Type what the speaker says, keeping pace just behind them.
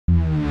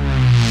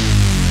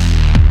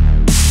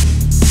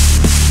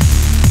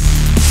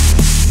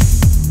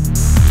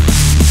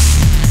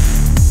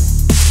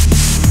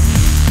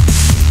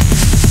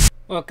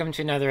Welcome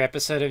to another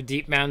episode of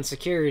Deep-Bound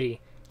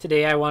Security.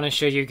 Today I want to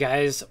show you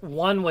guys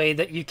one way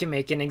that you can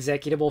make an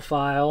executable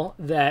file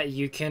that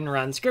you can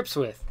run scripts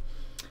with.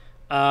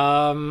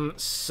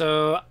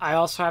 So I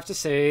also have to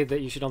say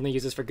that you should only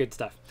use this for good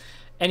stuff.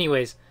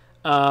 Anyways,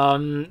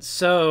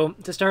 so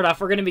to start off,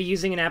 we're going to be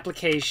using an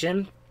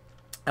application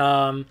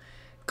called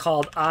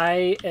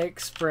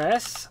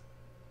iexpress.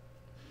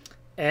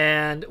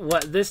 And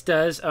what this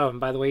does, oh, and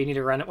by the way, you need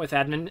to run it with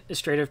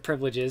administrative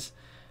privileges.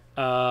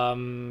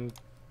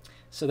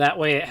 So that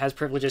way it has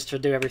privileges to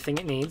do everything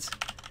it needs.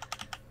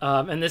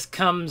 And this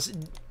comes,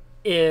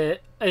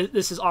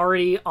 this is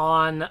already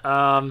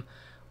on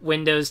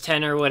Windows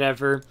 10 or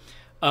whatever.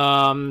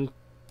 And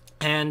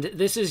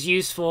this is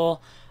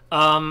useful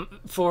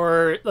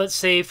for, let's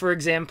say, for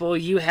example,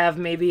 you have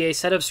maybe a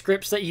set of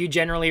scripts that you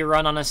generally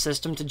run on a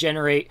system to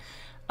generate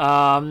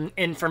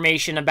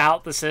information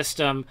about the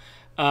system,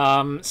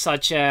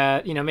 such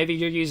as, maybe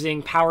you're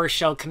using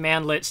PowerShell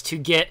commandlets to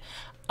get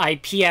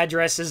IP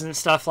addresses and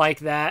stuff like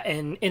that,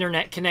 and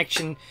internet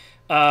connection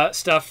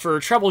stuff for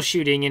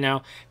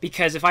troubleshooting,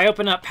 because if I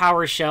open up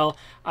PowerShell,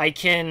 I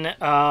can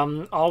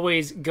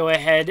always go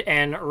ahead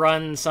and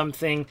run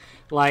something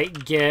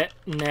like get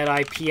net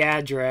IP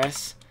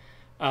address.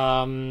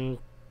 Oh,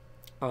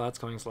 that's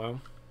going slow.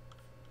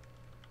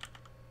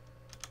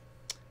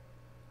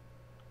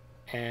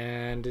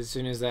 And as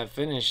soon as that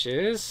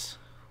finishes,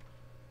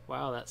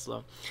 wow, that's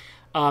slow.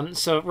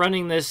 So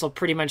running this will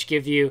pretty much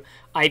give you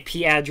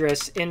IP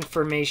address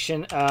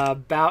information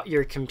about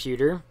your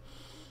computer.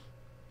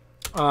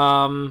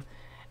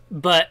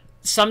 But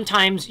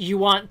sometimes you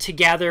want to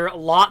gather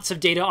lots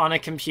of data on a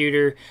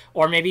computer,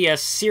 or maybe a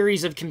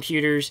series of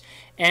computers,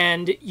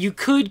 and you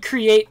could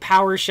create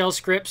PowerShell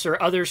scripts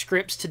or other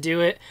scripts to do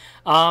it.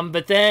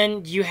 But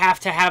then you have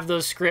to have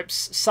those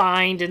scripts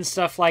signed and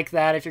stuff like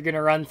that if you're going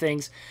to run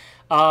things.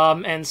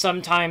 And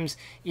sometimes,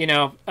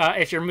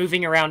 if you're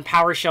moving around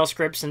PowerShell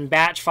scripts and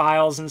batch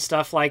files and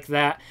stuff like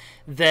that,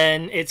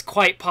 then it's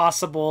quite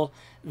possible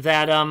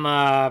that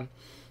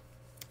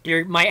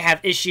you might have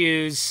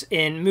issues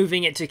in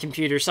moving it to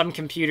computers. Some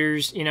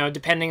computers,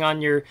 depending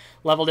on your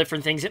level,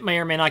 different things, it may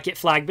or may not get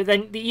flagged. But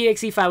then the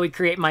exe file we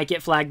create might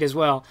get flagged as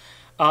well.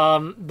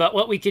 But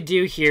what we could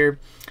do here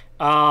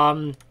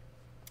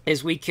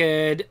is we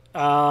could...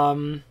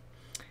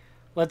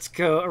 let's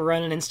go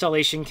run an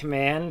installation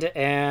command,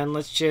 and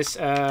let's just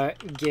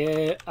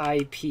get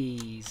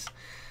IPs.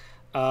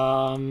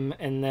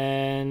 And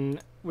then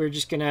we're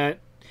just going to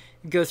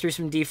go through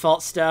some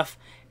default stuff.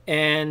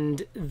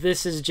 And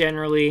this is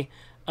generally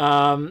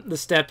the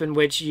step in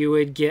which you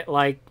would get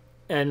like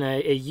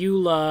a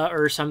EULA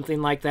or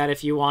something like that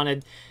if you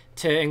wanted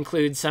to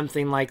include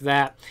something like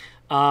that.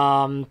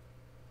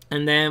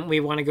 And then we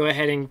want to go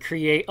ahead and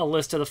create a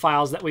list of the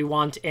files that we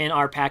want in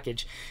our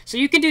package. So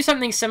you can do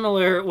something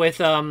similar with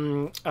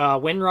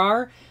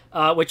WinRAR,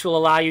 which will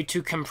allow you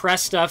to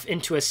compress stuff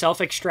into a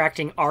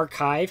self-extracting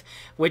archive,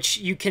 which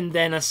you can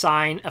then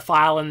assign a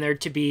file in there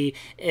to be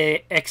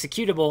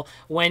executable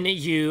when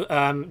you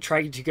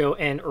try to go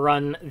and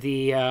run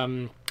the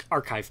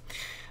archive.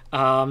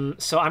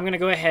 So I'm going to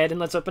go ahead and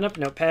let's open up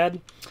Notepad,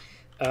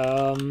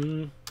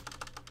 if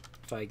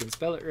I can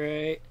spell it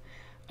right.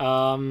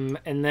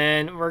 And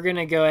then we're going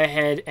to go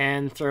ahead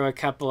and throw a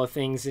couple of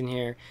things in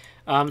here.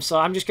 So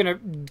I'm just going to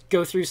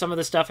go through some of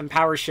the stuff in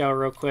PowerShell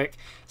real quick.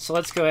 So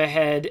let's go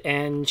ahead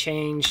and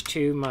change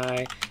to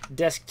my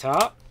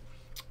desktop.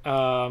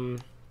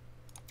 And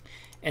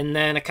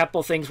then a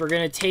couple things. We're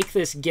going to take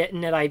this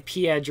getNet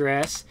IP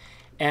address,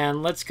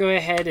 and let's go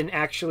ahead and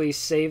actually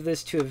save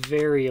this to a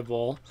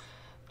variable.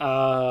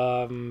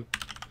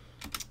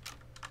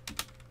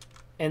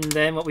 And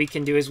then what we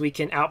can do is we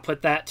can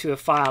output that to a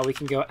file. We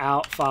can go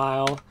out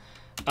file,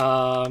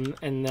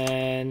 and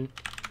then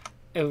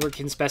we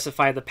can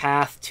specify the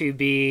path to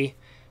be,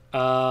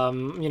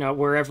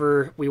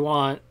 wherever we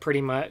want,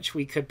 pretty much.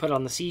 We could put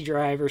on the C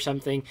drive or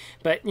something,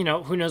 but,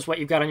 who knows what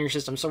you've got on your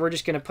system. So we're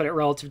just going to put it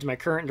relative to my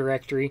current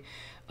directory,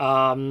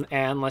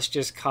 and let's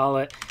just call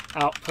it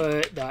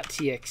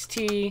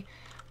output.txt.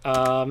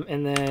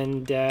 And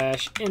then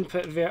dash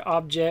input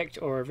object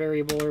or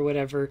variable or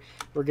whatever,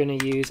 we're going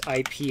to use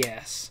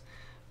IPS.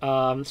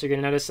 So you're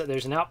going to notice that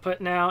there's an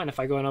output now, and if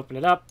I go and open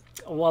it up,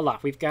 voila,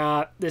 we've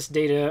got this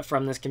data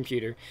from this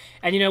computer.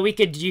 And we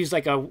could use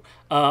like a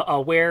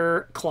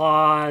where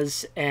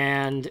clause,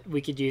 and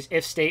we could use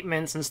if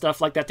statements and stuff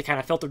like that to kind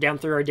of filter down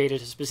through our data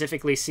to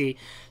specifically see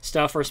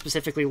stuff, or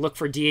specifically look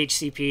for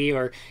DHCP,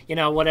 or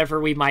whatever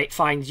we might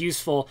find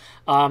useful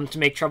to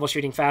make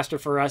troubleshooting faster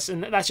for us.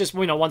 And that's just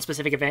one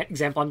specific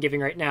example I'm giving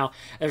right now.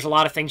 There's a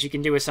lot of things you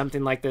can do with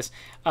something like this,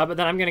 but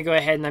then I'm going to go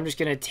ahead and I'm just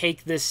going to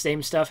take this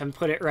same stuff and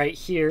put it right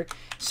here.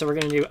 So we're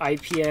going to do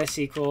IPS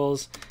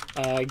equals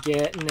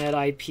get net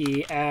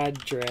IP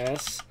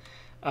address,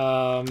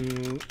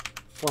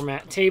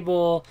 format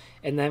table,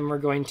 and then we're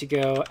going to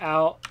go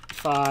out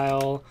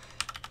file,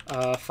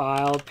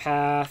 file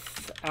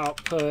path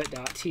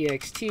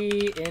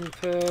output.txt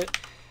input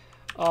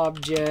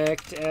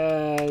object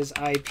as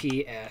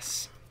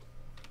IPS.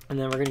 And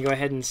then we're going to go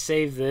ahead and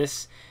save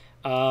this.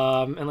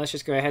 And let's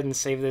just go ahead and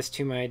save this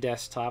to my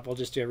desktop. We'll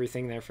just do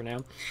everything there for now.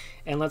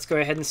 And let's go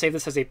ahead and save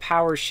this as a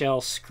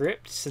PowerShell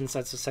script, since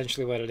that's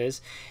essentially what it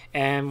is.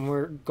 And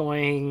we're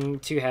going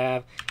to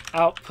have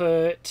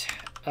output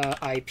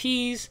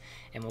IPs,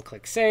 and we'll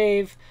click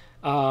save.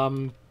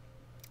 You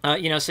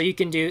know, so you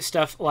can do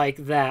stuff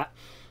like that.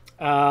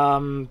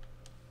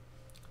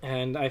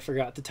 And I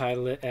forgot to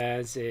title it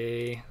as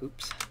a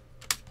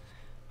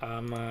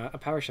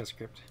PowerShell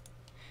script.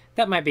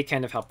 That might be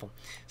kind of helpful.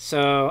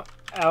 So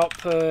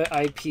output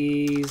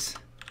IPs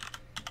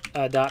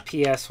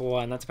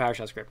 .ps1, that's a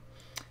PowerShell script.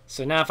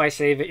 So now if I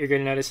save it, you're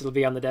going to notice it'll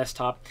be on the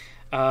desktop.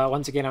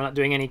 Once again, I'm not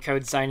doing any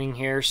code signing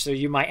here, so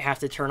you might have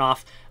to turn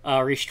off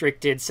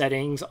restricted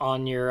settings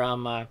on your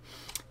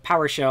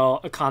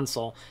PowerShell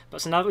console.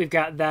 But so now that we've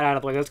got that out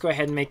of the way, let's go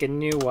ahead and make a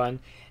new one.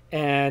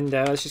 And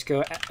let's just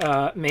go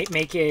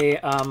make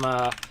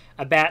a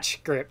batch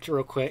script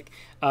real quick.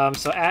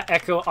 So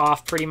echo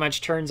off pretty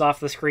much turns off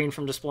the screen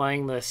from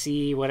displaying the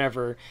C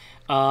whatever.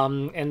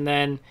 And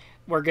then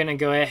we're going to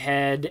go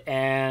ahead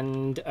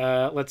and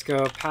let's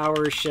go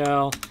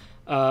PowerShell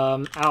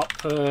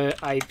output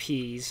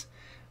IPs.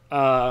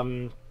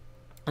 And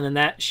then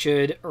that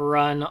should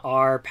run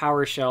our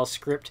PowerShell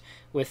script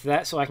with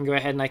that. So I can go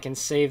ahead and I can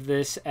save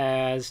this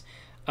as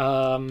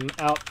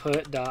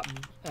output dot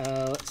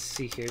let's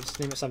see here, just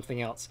name it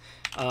something else,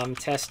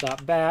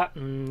 test.bat,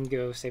 and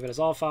go save it as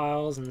all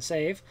files and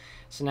save.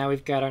 So now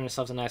we've got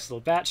ourselves a nice little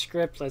batch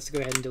script. Let's go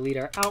ahead and delete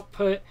our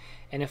output,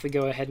 and if we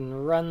go ahead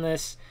and run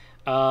this,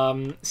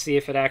 see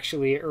if it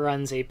actually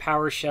runs a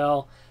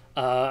PowerShell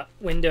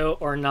window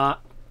or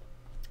not.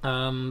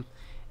 And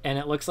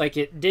it looks like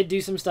it did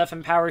do some stuff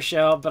in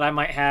PowerShell, but I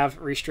might have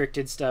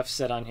restricted stuff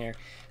set on here.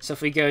 So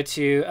if we go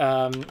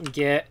to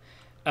get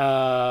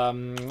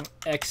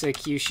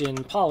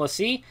execution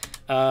policy,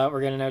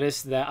 we're going to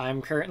notice that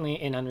I'm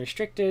currently in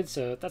unrestricted,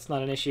 so that's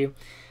not an issue.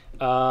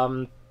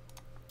 But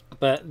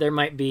there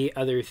might be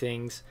other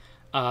things.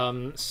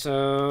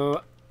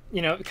 So,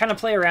 you know, kind of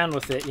play around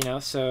with it, you know,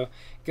 so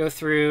go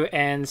through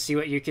and see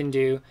what you can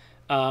do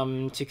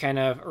to kind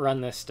of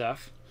run this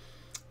stuff.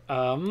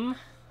 All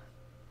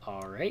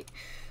right.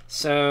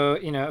 So,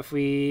 you know, if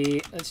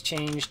let's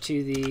change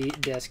to the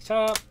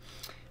desktop.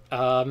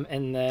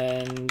 And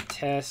then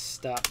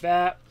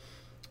test.bat,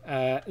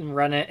 and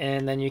run it,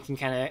 and then you can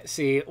kind of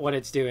see what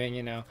it's doing.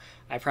 You know,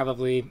 I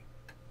probably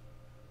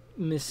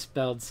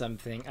misspelled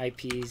something.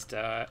 IPs.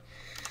 Okay,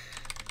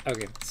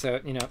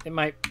 so, you know, it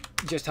might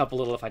just help a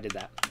little if I did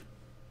that.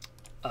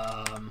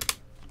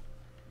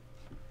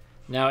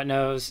 Now it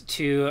knows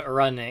to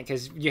run it,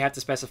 because you have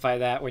to specify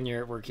that when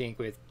you're working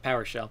with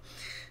PowerShell.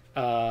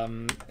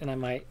 And I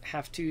might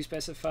have to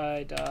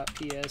specify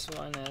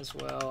 .ps1 as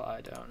well.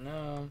 I don't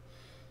know.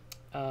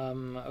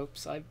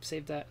 Oops, I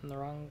saved that in the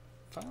wrong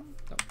file.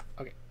 Oh,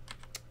 okay.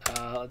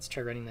 Let's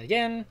try running that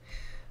again.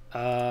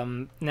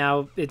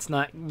 Now it's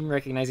not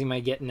recognizing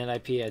my getnet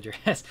IP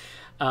address.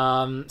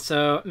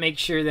 So make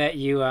sure that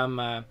you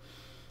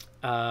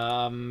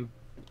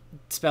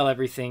spell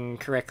everything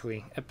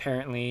correctly.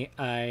 Apparently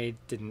I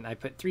didn't. I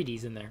put 3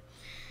 Ds in there.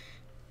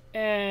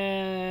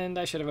 And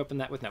I should have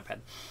opened that with Notepad.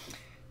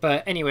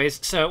 But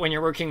anyways, so when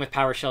you're working with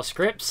PowerShell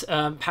scripts,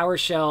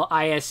 PowerShell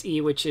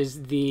ISE, which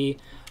is the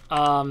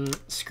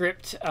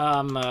script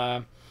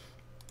in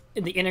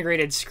the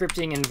integrated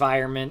scripting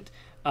environment,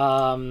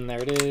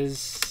 there it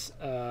is.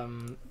 Let's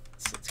go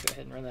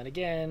ahead and run that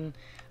again.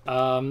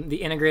 The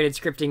integrated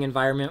scripting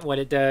environment, what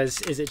it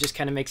does is it just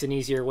kind of makes an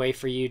easier way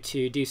for you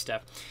to do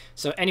stuff.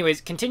 So anyways,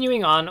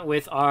 continuing on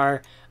with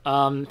our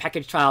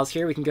package files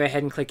here, we can go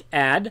ahead and click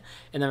add,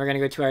 and then we're going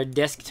to go to our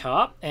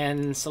desktop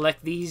and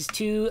select these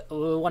 2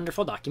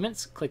 wonderful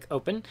documents, click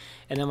open,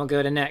 and then we'll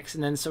go to next.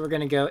 And then so we're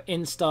going to go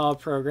install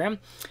program.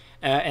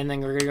 And then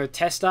we're going to go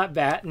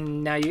test.bat,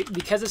 and now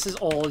because this is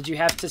old, you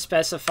have to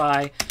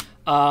specify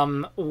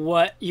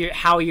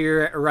how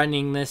you're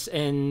running this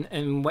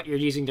and what you're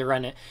using to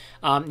run it.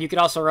 You could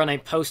also run a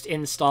post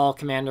install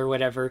command or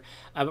whatever,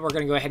 but we're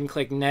going to go ahead and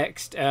click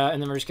next, and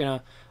then we're just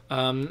going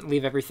to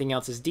leave everything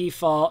else as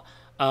default.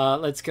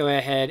 Let's go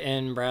ahead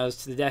and browse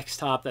to the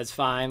desktop. That's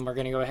fine. We're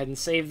going to go ahead and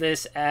save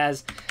this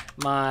as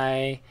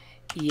my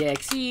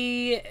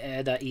exe.exe.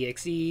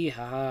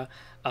 Haha.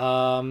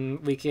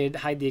 We could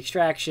hide the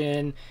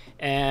extraction,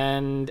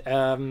 and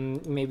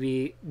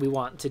maybe we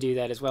want to do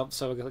that as well.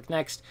 So we'll click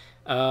next,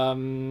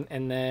 and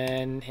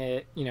then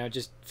hit, you know,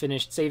 just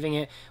finished saving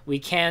it. We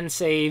can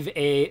save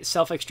a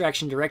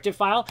self-extraction directive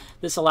file.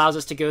 This allows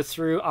us to go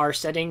through our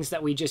settings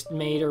that we just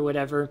made or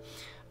whatever.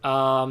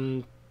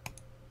 It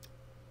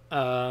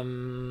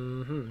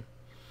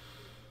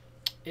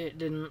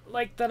didn't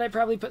like that. I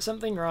probably put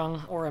something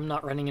wrong, or I'm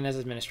not running it as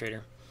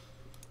administrator.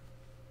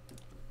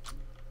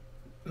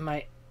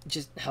 Might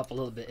just help a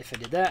little bit if I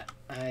did that.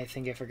 I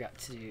think I forgot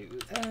to do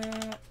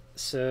that.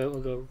 So we'll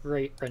go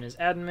run as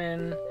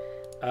admin.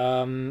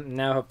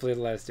 Now hopefully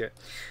it'll let us do it.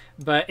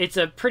 But it's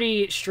a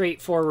pretty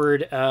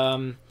straightforward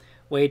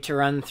way to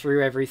run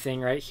through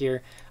everything right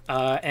here.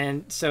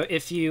 And so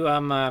if you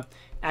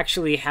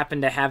actually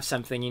happen to have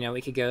something,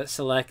 we could go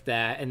select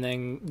that and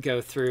then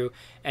go through,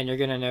 and you're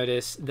going to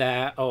notice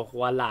that, oh,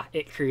 voila,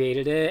 it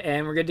created it,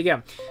 and we're good to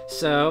go.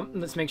 So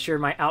let's make sure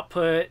my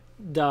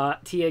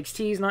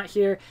output.txt is not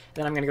here.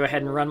 Then I'm going to go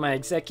ahead and run my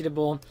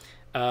executable.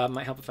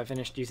 Might help if I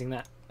finished using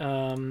that.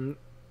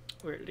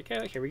 Where did it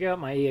go? Here we go,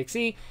 my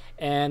exe.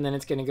 And then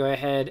it's going to go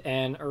ahead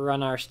and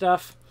run our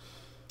stuff.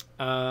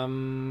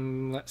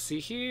 Let's see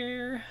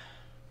here.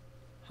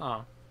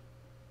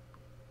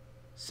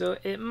 So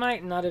it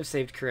might not have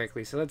saved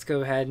correctly. So let's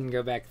go ahead and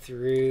go back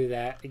through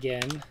that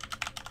again.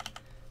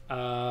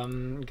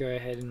 Go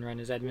ahead and run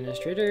as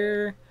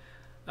administrator.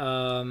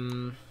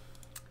 Oops.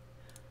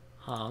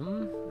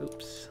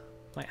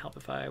 Might help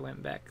if I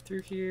went back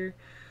through here.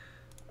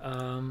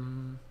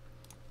 Open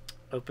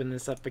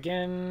this up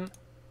again.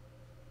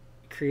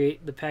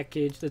 Create the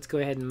package. Let's go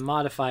ahead and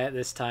modify it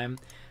this time.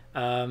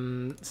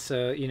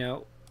 So,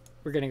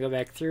 we're going to go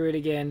back through it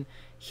again.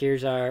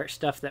 Here's our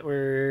stuff that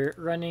we're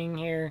running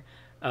here.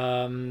 We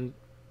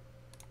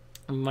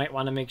might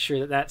want to make sure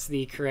that that's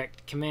the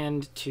correct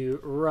command to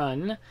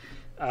run.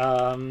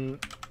 But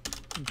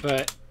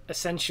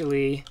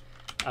essentially,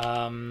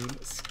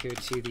 let's go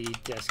to the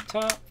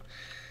desktop.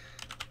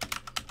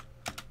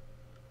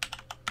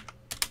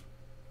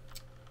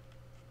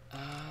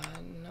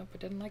 Nope, it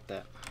didn't like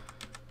that.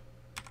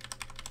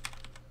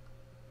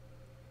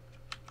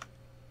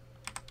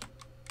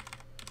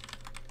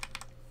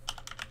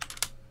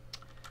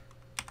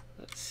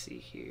 Let's see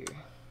here.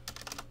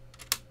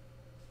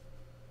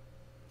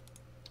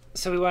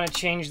 So we want to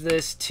change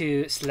this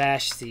to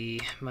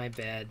 /c. My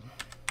bad.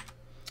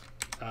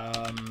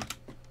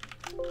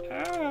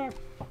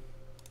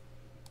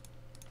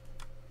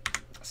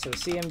 So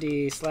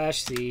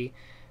cmd/c,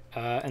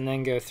 and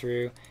then go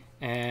through.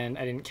 And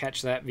I didn't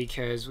catch that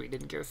because we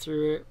didn't go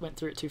through it, went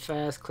through it too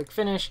fast. Click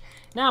finish.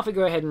 Now if we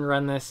go ahead and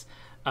run this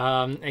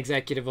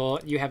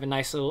executable, you have a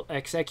nice little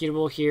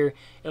executable here.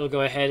 It'll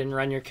go ahead and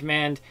run your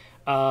command.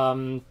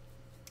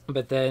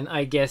 But then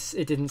I guess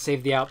it didn't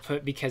save the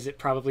output because it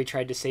probably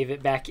tried to save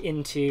it back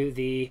into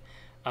the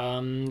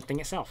thing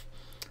itself.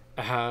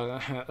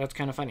 That's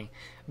kind of funny.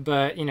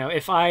 But,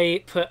 if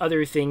I put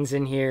other things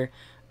in here,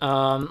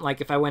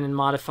 like if I went and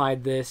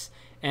modified this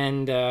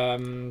and...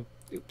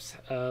 oops,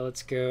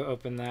 let's go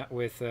open that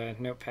with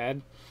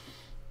Notepad.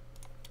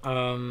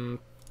 And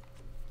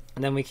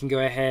then we can go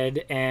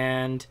ahead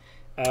and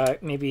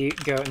maybe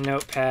go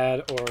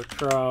Notepad or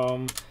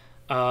Chrome,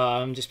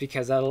 just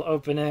because that'll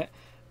open it,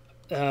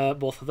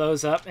 both of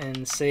those up,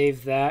 and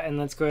save that. And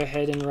let's go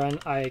ahead and run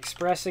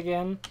iExpress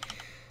again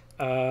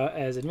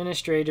as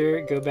administrator.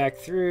 Go back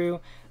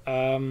through,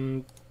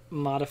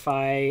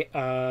 modify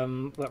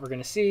what we're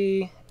going to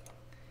see.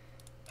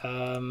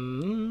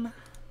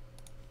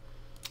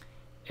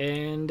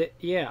 And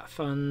yeah,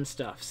 fun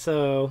stuff.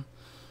 So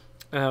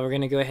we're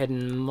going to go ahead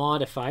and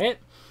modify it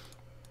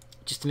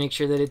just to make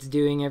sure that it's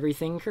doing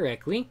everything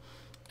correctly.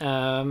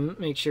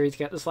 Make sure it's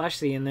got the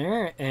 /c in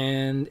there,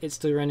 and it's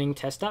still running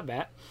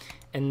test.bat.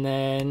 And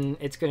then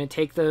it's going to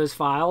take those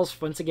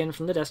files once again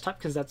from the desktop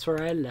because that's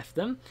where I left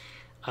them.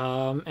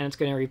 And it's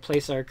going to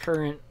replace our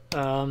current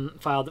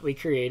file that we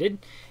created,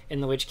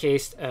 in which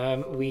case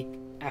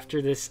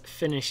after this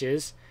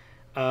finishes,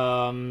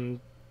 and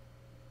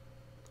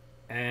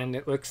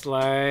it looks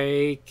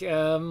like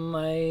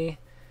my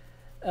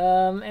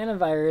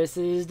antivirus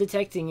is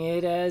detecting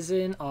it as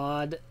an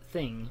odd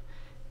thing.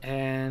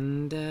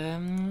 And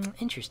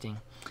interesting.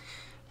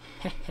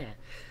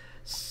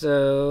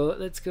 So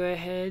let's go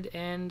ahead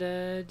and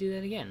do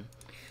that again.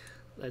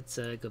 Let's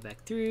go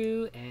back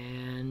through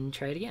and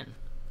try it again.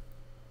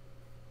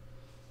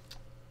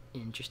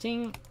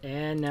 Interesting.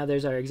 And now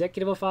there's our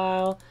executable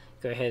file.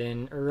 Go ahead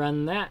and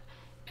run that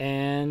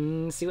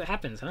and see what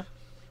happens, huh?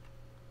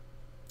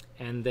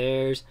 And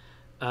there's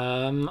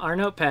our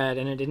notepad,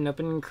 and it didn't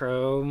open in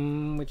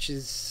Chrome, which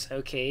is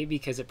okay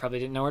because it probably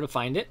didn't know where to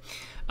find it.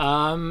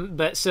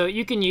 But so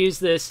you can use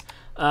this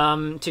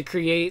to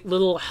create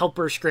little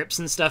helper scripts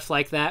and stuff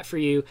like that for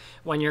you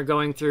when you're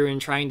going through and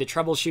trying to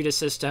troubleshoot a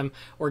system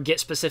or get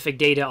specific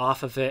data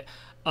off of it.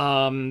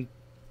 And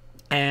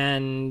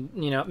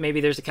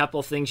maybe there's a couple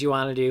of things you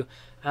want to do.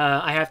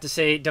 I have to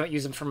say, don't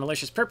use them for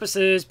malicious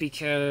purposes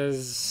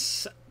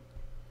because,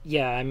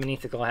 yeah, I'm an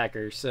ethical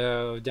hacker,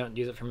 so don't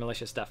use it for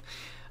malicious stuff.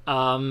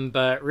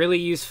 But really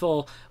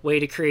useful way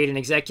to create an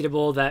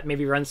executable that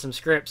maybe runs some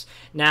scripts.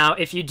 Now,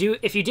 if you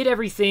did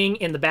everything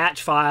in the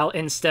batch file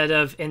instead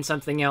of in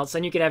something else,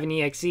 then you could have an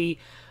exe,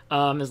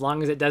 as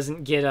long as it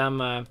doesn't get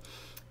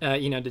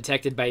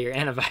detected by your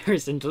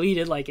antivirus and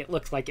deleted like it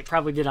looks like it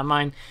probably did on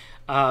mine,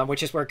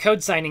 which is where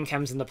code signing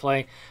comes into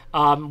play.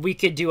 We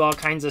could do all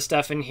kinds of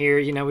stuff in here.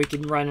 We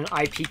could run an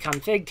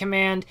ipconfig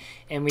command,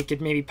 and we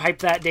could maybe pipe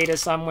that data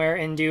somewhere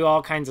and do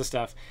all kinds of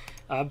stuff.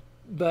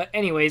 But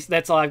anyways,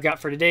 that's all I've got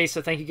for today,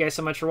 so thank you guys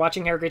so much for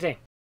watching. Have a great day.